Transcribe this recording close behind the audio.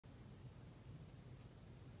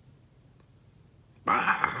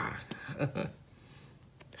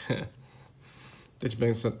Did you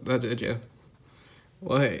bring that, did you?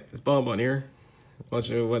 Well, hey, it's Bonbon here. What?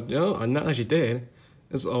 No, I'm not actually dead.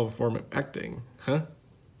 This is all a form of acting, huh?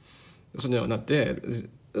 No, not dead. This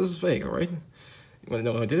is fake, alright? You wanna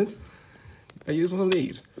know what I did? I used one of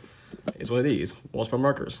these. It's one of these Wallspar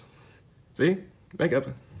markers. See? Makeup.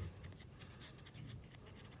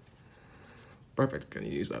 Perfect. Gonna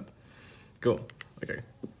use that. Cool. Okay.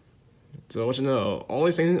 So what you know? All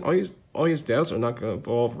these deaths are not gonna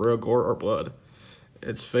involve real gore or blood.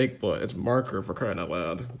 It's fake blood. It's marker for crying out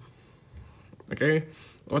loud. Okay?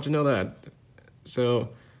 I want you to know that. So,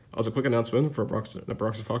 also a quick announcement for Brox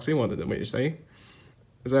and Foxy wanted to me say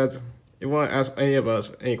is that if you want to ask any of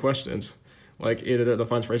us any questions, like either the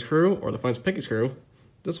Finds Phrase crew or the Finds Pinkie's crew,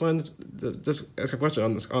 just ask a question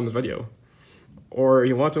on this video. Or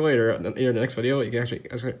you want to later, either the next video, you can actually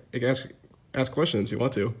ask questions you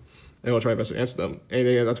want to, and we'll try our best to answer them.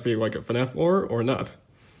 Anything that's pretty like a FNAF lore or not.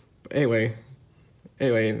 But anyway,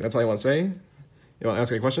 that's all I want to say. You want to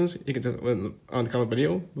ask any questions, you can just on the comment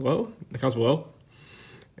video below, in the comments below.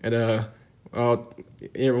 And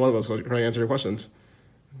either one of us will try to answer your questions.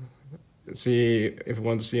 See if we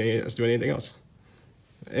want to see us do anything else.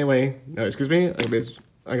 Anyway, no, excuse me,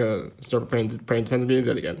 I gotta start preparing to pretend to be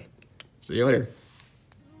dead again. See you later.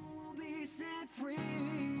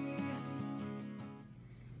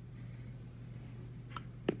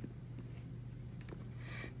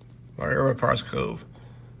 Where Parks Cove?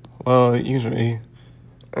 Well, usually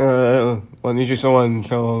someone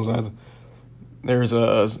tells that there's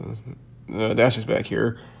a Dashes back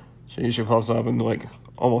here, she usually pops up and like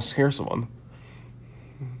almost scares someone.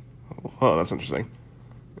 Oh, that's interesting.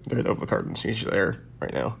 There's open the curtain. She's there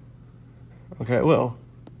right now. Okay, I will.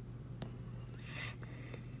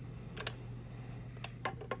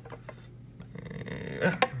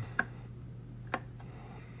 Yeah.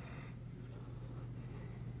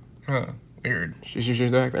 Huh, weird. She's usually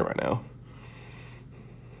back there right now.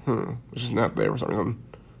 She's not there for some reason.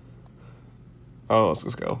 Oh, let's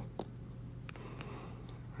just go.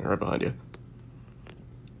 Right behind you.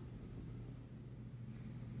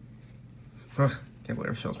 Can't believe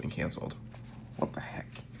our show's been canceled. What the heck?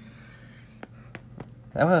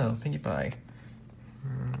 Hello, Pinkie Pie.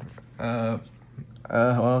 Hello,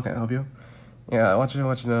 can I help you? Yeah, I want you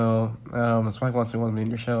to know, Spike wants to be in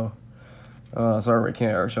your show. Sorry, we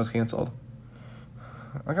can't, our show's canceled.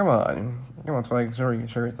 Oh, come on, Spike, show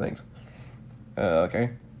your things. Okay.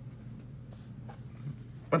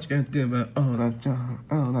 What you gonna do about,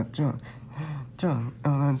 not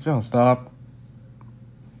John, stop.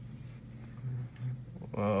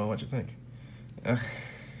 Well, what'd you think?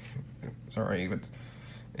 Sorry, but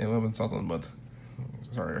it would have been something, but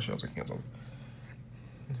sorry, our shows are canceled.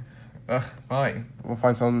 Fine. We'll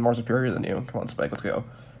find someone more superior than you. Come on, Spike, let's go.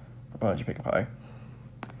 Why don't you pick a pie?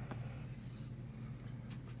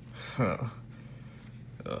 Huh.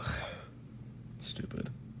 Ugh. Stupid.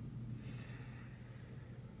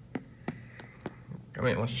 Come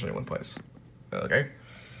in, let's show you one place. Okay?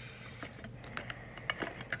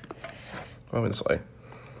 Come over this way.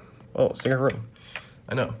 Oh, secret room.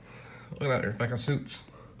 I know. Look at that, you're back in suits.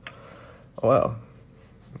 Oh, wow.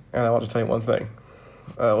 And I want to tell you one thing.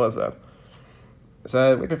 What is that? It's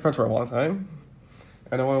that we've been friends for a long time,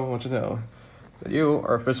 and I want you to know that you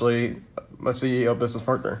are officially my CEO business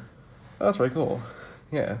partner. Oh, that's very cool.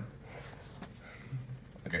 Yeah.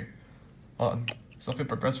 Okay. On. Some people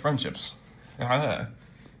progress friendships. Here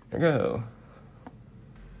we go.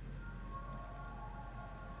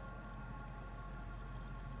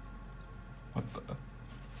 What the?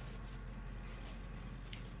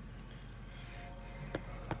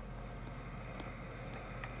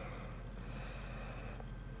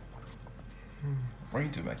 What are you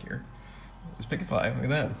doing back here? It's Pinkie Pie. Look at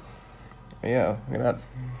that. Yeah, look at that.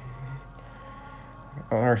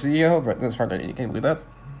 Our CEO, but this part, you can't believe that.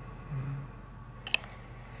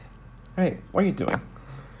 Hey, what are you doing?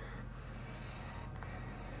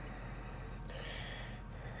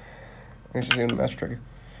 I think she's doing the master trick.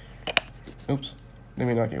 Oops. Didn't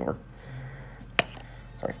mean to knock you over.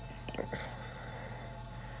 Sorry.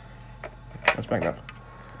 Let's back up.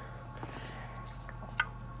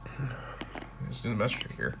 Just doing the master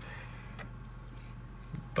trick here.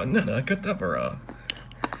 Banana Kadabra.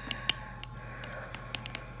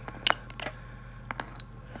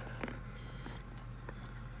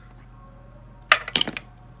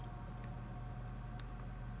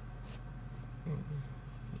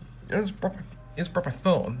 You just broke my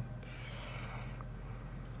phone.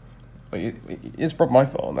 You just broke my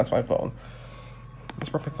phone. That's my phone. You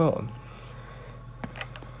just broke my phone.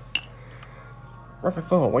 Broke my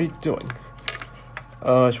phone. What are you doing?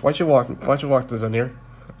 Why'd you walk this in here?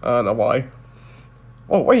 I don't know why.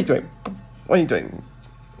 Oh, what are you doing? What are you doing?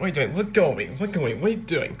 What are you doing? Let go of me. Let go of me. What are you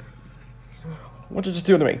doing? What'd you just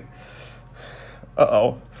do to me?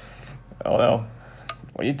 Uh-oh. Oh no.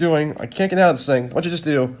 What are you doing? I can't get out of this thing. What'd you just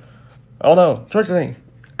do? Oh no. Trixie.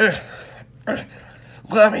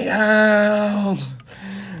 Let me out.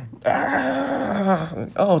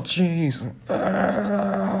 Oh jeez.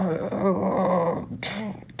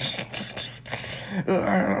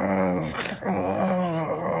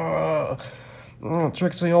 Oh,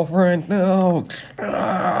 Trixie, old friend, no.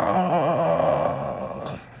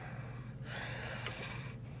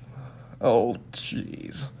 Oh,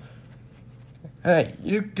 jeez. Hey,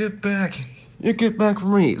 you get back. You get back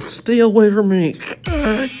from me. Stay away from me. Get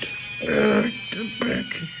back.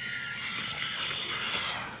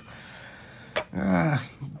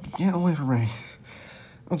 Get away from me.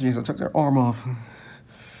 Oh, jeez, I took their arm off.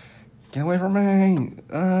 Get away from me.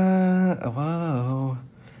 Whoa.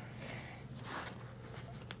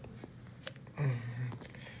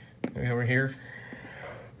 Maybe over here.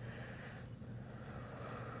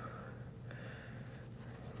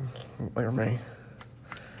 Wait for me.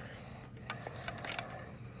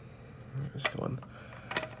 Just one.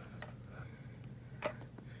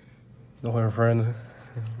 Don't worry, friend.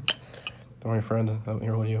 Don't worry, friend. I'm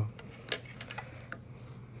here with you.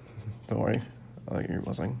 Don't worry. I like your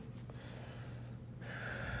blessing.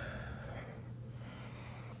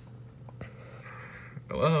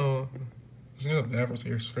 Hello. There's no bathrooms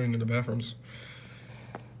here. Screaming in the bathrooms.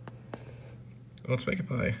 Let's make a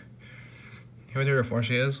pie. Can we do her before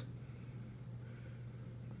she is?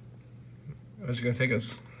 Where's she gonna take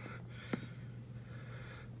us?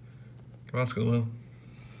 Come on, Schoolwell.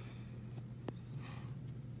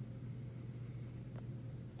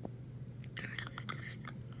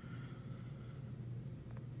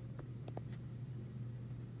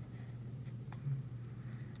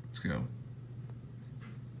 Let's go.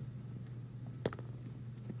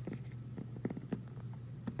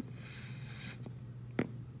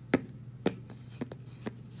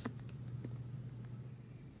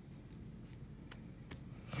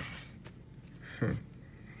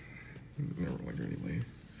 Never liked her anyway.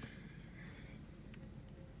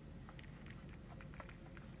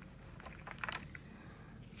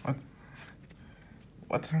 What?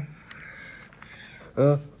 What?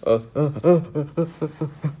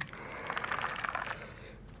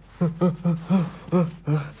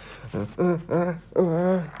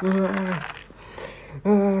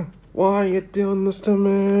 Why are you doing this to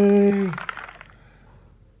me?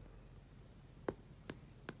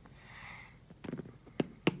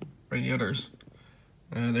 Where are the others?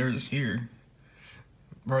 They're just here.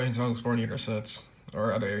 Brian's on sporting eater sets.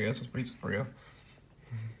 Or other areas, it's pizza for you.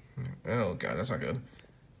 Oh god, that's not good.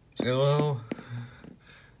 Hello.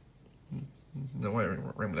 No way,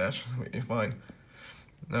 Rainbow Dash. You're fine.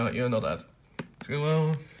 No, you don't know that.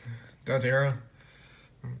 Hello. Dantera.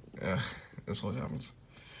 Yeah, this always happens.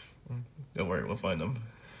 Don't worry, we'll find them.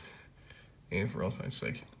 And for all time's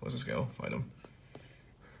sake, let's just go find them.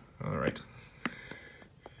 Alright.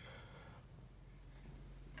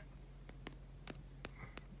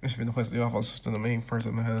 This should be the place at the office to the main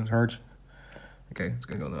person that had in charge. Okay, let's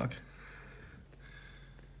go knock.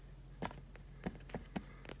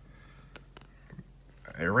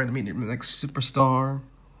 I ran to meet the next superstar.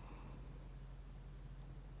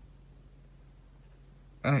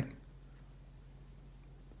 Hey.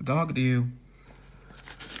 Dog to you.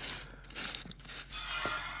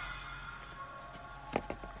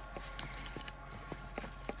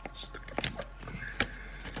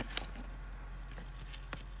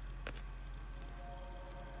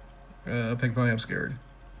 Pig Pie, I'm scared.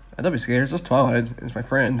 Don't be scared, it's just Twilight. It's my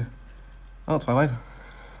friend. Oh, Twilight.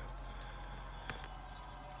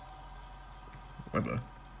 What the?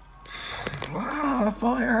 Ah,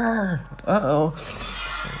 fire! Uh-oh.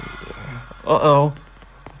 Uh-oh.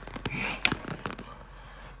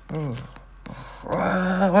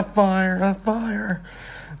 Ah, fire, fire.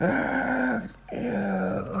 Ah, yeah.